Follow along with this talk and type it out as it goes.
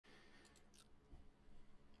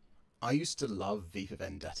I used to love V For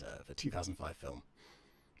Vendetta, the 2005 film.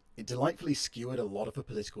 It delightfully skewered a lot of the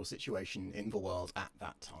political situation in the world at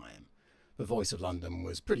that time. The voice of London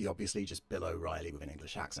was pretty obviously just Bill O'Reilly with an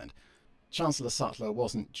English accent. Chancellor Sutler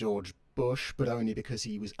wasn't George Bush, but only because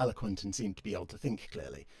he was eloquent and seemed to be able to think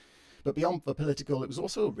clearly. But beyond the political, it was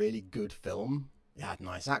also a really good film. It had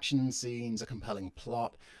nice action scenes, a compelling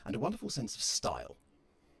plot, and a wonderful sense of style.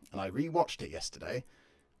 And I rewatched it yesterday,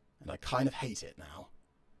 and I kind of hate it now.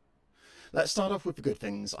 Let's start off with the good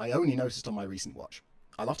things I only noticed on my recent watch.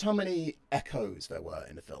 I loved how many echoes there were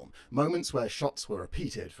in the film, moments where shots were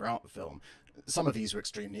repeated throughout the film. Some of these were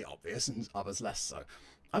extremely obvious and others less so.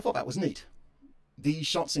 I thought that was neat. These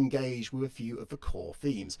shots engage with a few of the core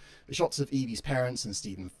themes. The shots of Evie's parents and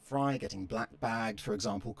Stephen Fry getting black-bagged, for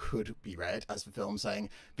example, could be read as the film saying,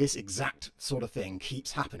 this exact sort of thing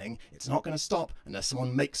keeps happening, it's not going to stop unless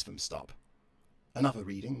someone makes them stop. Another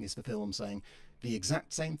reading is the film saying, the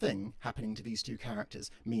exact same thing happening to these two characters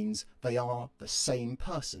means they are the same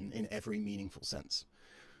person in every meaningful sense,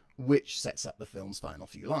 which sets up the film's final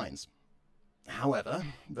few lines. However,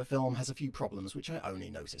 the film has a few problems which I only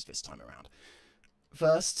noticed this time around.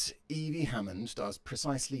 First, Evie Hammond does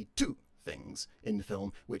precisely two things in the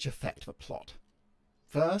film which affect the plot.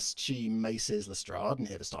 First, she maces Lestrade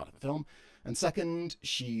near the start of the film, and second,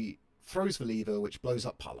 she throws the lever which blows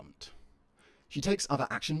up Parliament. She takes other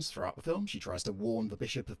actions throughout the film. She tries to warn the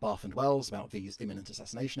Bishop of Bath and Wells about V's imminent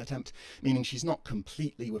assassination attempt, meaning she's not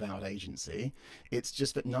completely without agency. It's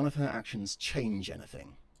just that none of her actions change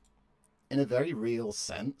anything. In a very real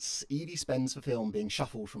sense, Evie spends the film being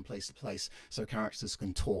shuffled from place to place so characters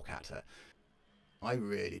can talk at her. I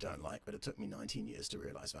really don't like that it took me 19 years to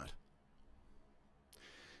realise that.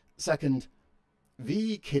 Second,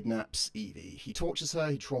 V kidnaps Evie. He tortures her,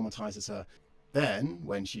 he traumatises her. Then,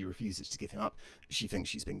 when she refuses to give him up, she thinks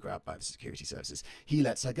she's been grabbed by the security services. He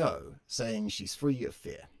lets her go, saying she's free of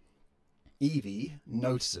fear. Evie,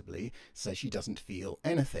 noticeably, says she doesn't feel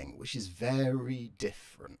anything, which is very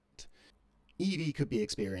different. Evie could be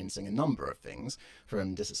experiencing a number of things,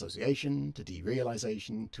 from disassociation to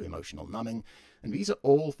derealization to emotional numbing, and these are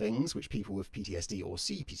all things which people with PTSD or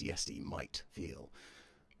CPTSD might feel.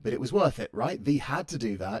 But it was worth it, right? V had to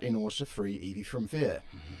do that in order to free Evie from fear.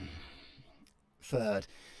 Third,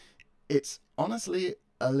 it's honestly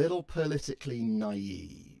a little politically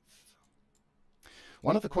naive.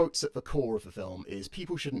 One of the quotes at the core of the film is,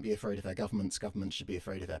 people shouldn't be afraid of their governments, governments should be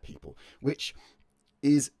afraid of their people, which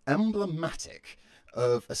is emblematic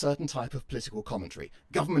of a certain type of political commentary.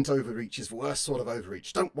 Government overreach is the worst sort of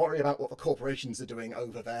overreach. Don't worry about what the corporations are doing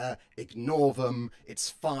over there. Ignore them. It's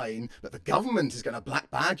fine. But the government is going to black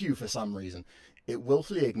bag you for some reason. It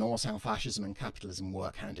willfully ignores how fascism and capitalism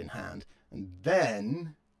work hand in hand. And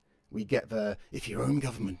then we get the, if your own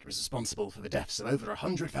government was responsible for the deaths of over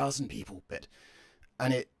 100,000 people bit.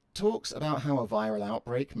 And it talks about how a viral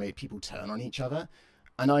outbreak made people turn on each other.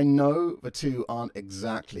 And I know the two aren't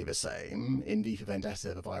exactly the same. In V For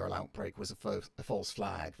Vendetta, the viral outbreak was a false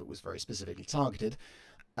flag that was very specifically targeted,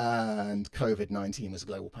 and COVID-19 was a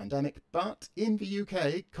global pandemic. But in the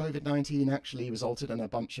UK, COVID-19 actually resulted in a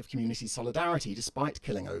bunch of community solidarity despite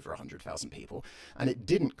killing over 100,000 people, and it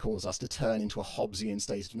didn't cause us to turn into a Hobbesian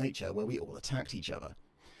state of nature where we all attacked each other.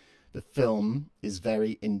 The film is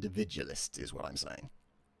very individualist, is what I'm saying.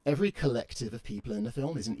 Every collective of people in the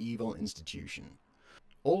film is an evil institution.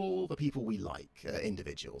 All the people we like are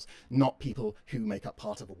individuals, not people who make up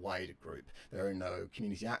part of a wider group. There are no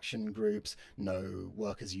community action groups, no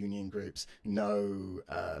workers' union groups, no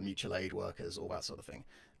mutual aid workers, all that sort of thing.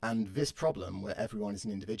 And this problem, where everyone is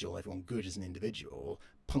an individual, everyone good is an individual,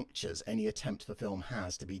 punctures any attempt the film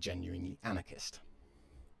has to be genuinely anarchist.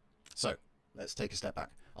 So, let's take a step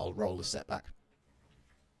back. I'll roll a step back.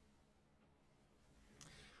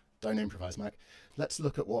 Don't improvise, Mac. Let's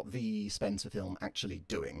look at what V spends the film actually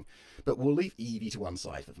doing, but we'll leave Evie to one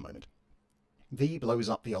side for the moment. V blows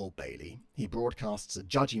up the Old Bailey. He broadcasts a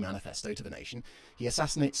judgy manifesto to the nation. He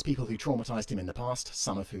assassinates people who traumatised him in the past,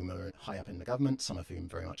 some of whom are high up in the government, some of whom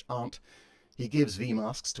very much aren't. He gives V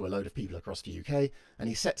masks to a load of people across the UK, and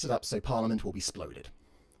he sets it up so Parliament will be exploded.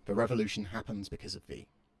 The revolution happens because of V.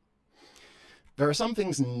 There are some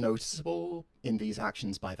things noticeable in these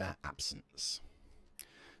actions by their absence.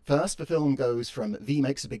 First, the film goes from V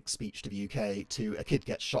makes a big speech to the UK to a kid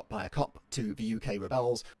gets shot by a cop to the UK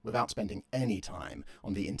rebels without spending any time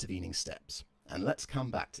on the intervening steps. And let's come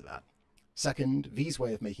back to that. Second, V's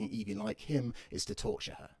way of making Evie like him is to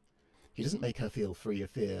torture her. He doesn't make her feel free of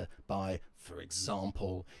fear by, for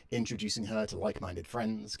example, introducing her to like-minded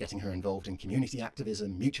friends, getting her involved in community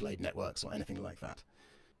activism, mutual aid networks, or anything like that.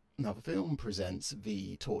 Now, the film presents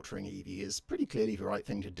V torturing Evie as pretty clearly the right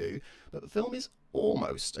thing to do, but the film is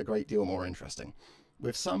almost a great deal more interesting.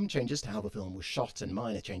 With some changes to how the film was shot and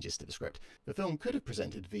minor changes to the script, the film could have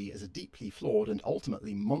presented V as a deeply flawed and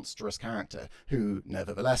ultimately monstrous character who,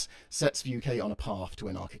 nevertheless, sets the UK on a path to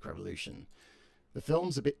anarchic revolution. The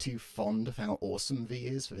film's a bit too fond of how awesome V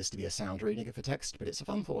is for this to be a sound reading of the text, but it's a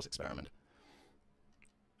fun thought experiment.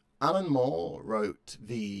 Alan Moore wrote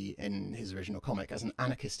V in his original comic as an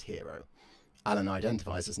anarchist hero. Alan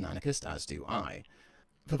identifies as an anarchist, as do I.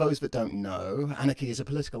 For those that don't know, anarchy is a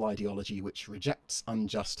political ideology which rejects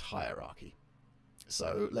unjust hierarchy.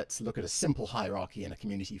 So let's look at a simple hierarchy in a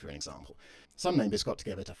community for an example. Some neighbours got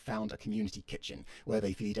together to found a community kitchen where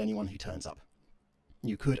they feed anyone who turns up.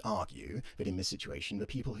 You could argue that in this situation the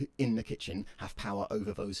people in the kitchen have power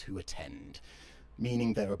over those who attend,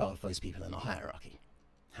 meaning they're above those people in a hierarchy.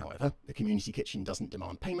 However, the community kitchen doesn't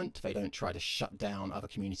demand payment, they don't try to shut down other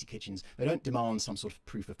community kitchens, they don't demand some sort of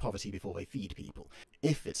proof of poverty before they feed people.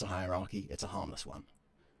 If it's a hierarchy, it's a harmless one.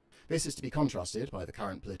 This is to be contrasted by the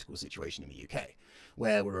current political situation in the UK,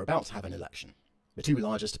 where we're about to have an election. The two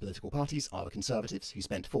largest political parties are the Conservatives, who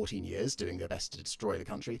spent 14 years doing their best to destroy the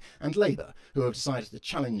country, and Labour, who have decided to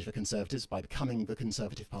challenge the Conservatives by becoming the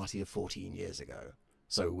Conservative Party of 14 years ago.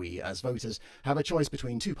 So we, as voters, have a choice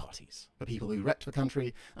between two parties, the people who wrecked the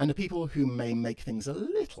country and the people who may make things a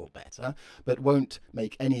little better, but won't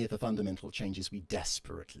make any of the fundamental changes we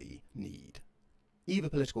desperately need. Either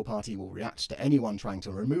political party will react to anyone trying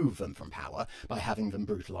to remove them from power by having them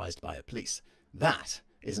brutalised by the police. That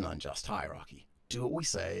is an unjust hierarchy. Do what we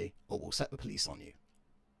say, or we'll set the police on you.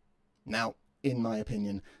 Now, in my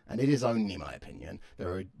opinion, and it is only my opinion,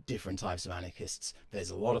 there are different types of anarchists.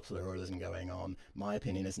 There's a lot of pluralism going on. My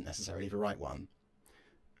opinion isn't necessarily the right one.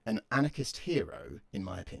 An anarchist hero, in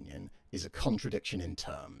my opinion, is a contradiction in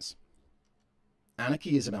terms.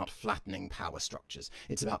 Anarchy is about flattening power structures.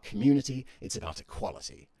 It's about community. It's about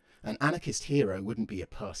equality. An anarchist hero wouldn't be a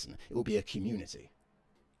person. It would be a community.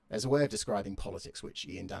 There's a way of describing politics which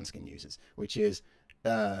Ian Danskin uses, which is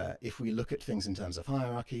if we look at things in terms of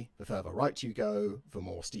hierarchy, the further right you go, the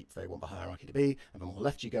more steep they want the hierarchy to be, and the more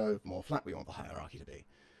left you go, the more flat we want the hierarchy to be.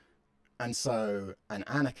 And so an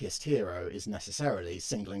anarchist hero is necessarily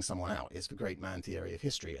singling someone out. It's the great man theory of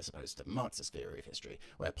history as opposed to Marxist theory of history,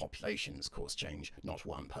 where populations cause change, not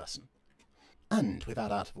one person. And with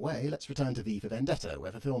that out of the way, let's return to V for Vendetta,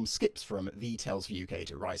 where the film skips from V tells the UK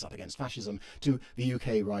to rise up against fascism to the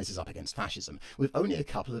UK rises up against fascism, with only a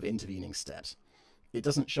couple of intervening steps. It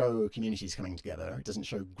doesn't show communities coming together, it doesn't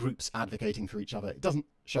show groups advocating for each other, it doesn't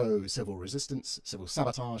show civil resistance, civil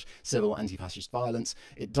sabotage, civil anti-fascist violence,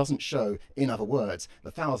 it doesn't show, in other words,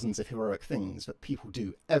 the thousands of heroic things that people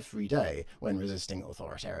do every day when resisting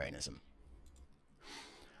authoritarianism.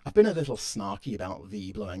 I've been a little snarky about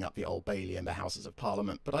V blowing up the Old Bailey and the Houses of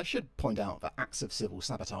Parliament, but I should point out that acts of civil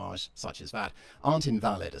sabotage, such as that, aren't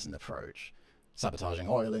invalid as an approach. Sabotaging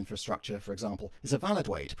oil infrastructure, for example, is a valid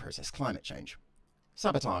way to process climate change.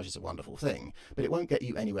 Sabotage is a wonderful thing, but it won't get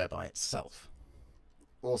you anywhere by itself.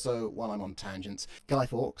 Also, while I'm on tangents, Guy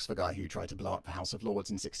Fawkes, the guy who tried to blow up the House of Lords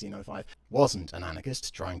in 1605, wasn't an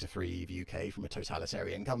anarchist trying to free the UK from a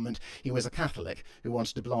totalitarian government. He was a Catholic who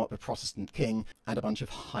wanted to blow up a Protestant king and a bunch of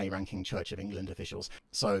high-ranking Church of England officials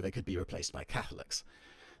so they could be replaced by Catholics.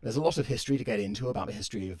 There's a lot of history to get into about the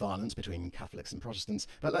history of violence between Catholics and Protestants,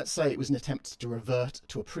 but let's say it was an attempt to revert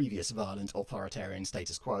to a previous violent authoritarian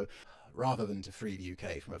status quo, rather than to free the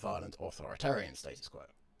UK from a violent authoritarian status quo.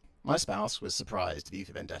 My spouse was surprised V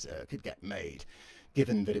for Vendetta could get made,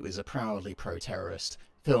 given that it was a proudly pro-terrorist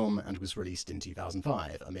film and was released in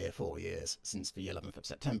 2005, a mere 4 years since the 11th of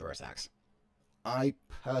September attacks. I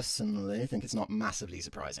personally think it's not massively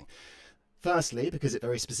surprising. Firstly, because it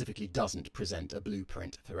very specifically doesn't present a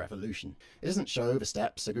blueprint for revolution. It doesn't show the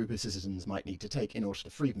steps a group of citizens might need to take in order to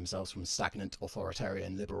free themselves from stagnant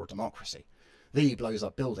authoritarian liberal democracy. V blows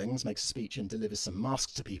up buildings, makes a speech and delivers some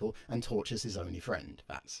masks to people, and tortures his only friend.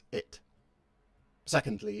 That's it.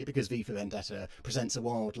 Secondly, because V for Vendetta presents a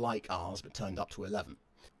world like ours but turned up to 11.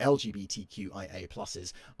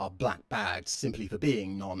 LGBTQIA+ are black-bagged simply for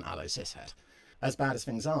being non-allo cishet. As bad as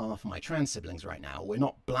things are for my trans siblings right now, we're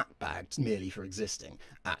not black-bagged merely for existing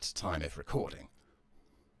at time of recording.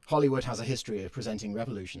 Hollywood has a history of presenting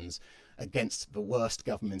revolutions against the worst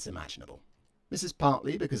governments imaginable. This is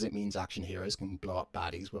partly because it means action heroes can blow up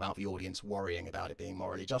baddies without the audience worrying about it being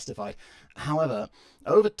morally justified. However,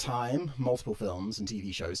 over time, multiple films and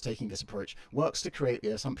TV shows taking this approach works to create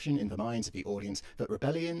the assumption in the minds of the audience that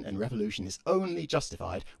rebellion and revolution is only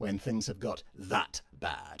justified when things have got that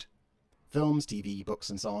bad. Films, TV, books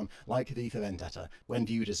and so on, like V For Vendetta, when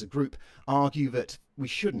viewed as a group, argue that we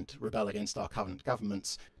shouldn't rebel against our current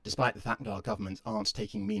governments, despite the fact that our governments aren't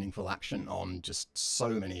taking meaningful action on just so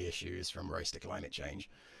many issues, from race to climate change,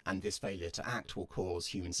 and this failure to act will cause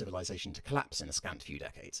human civilization to collapse in a scant few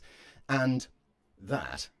decades. And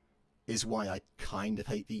that is why I kind of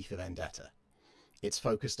hate V For Vendetta. It's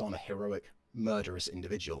focused on a heroic, murderous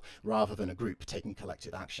individual, rather than a group taking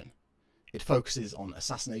collective action. It focuses on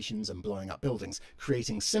assassinations and blowing up buildings,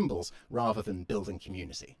 creating symbols rather than building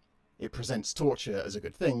community. It presents torture as a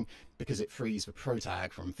good thing because it frees the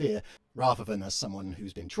protag from fear, rather than as someone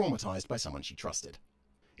who's been traumatized by someone she trusted.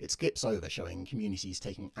 It skips over showing communities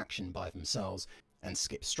taking action by themselves, and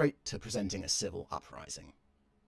skips straight to presenting a civil uprising.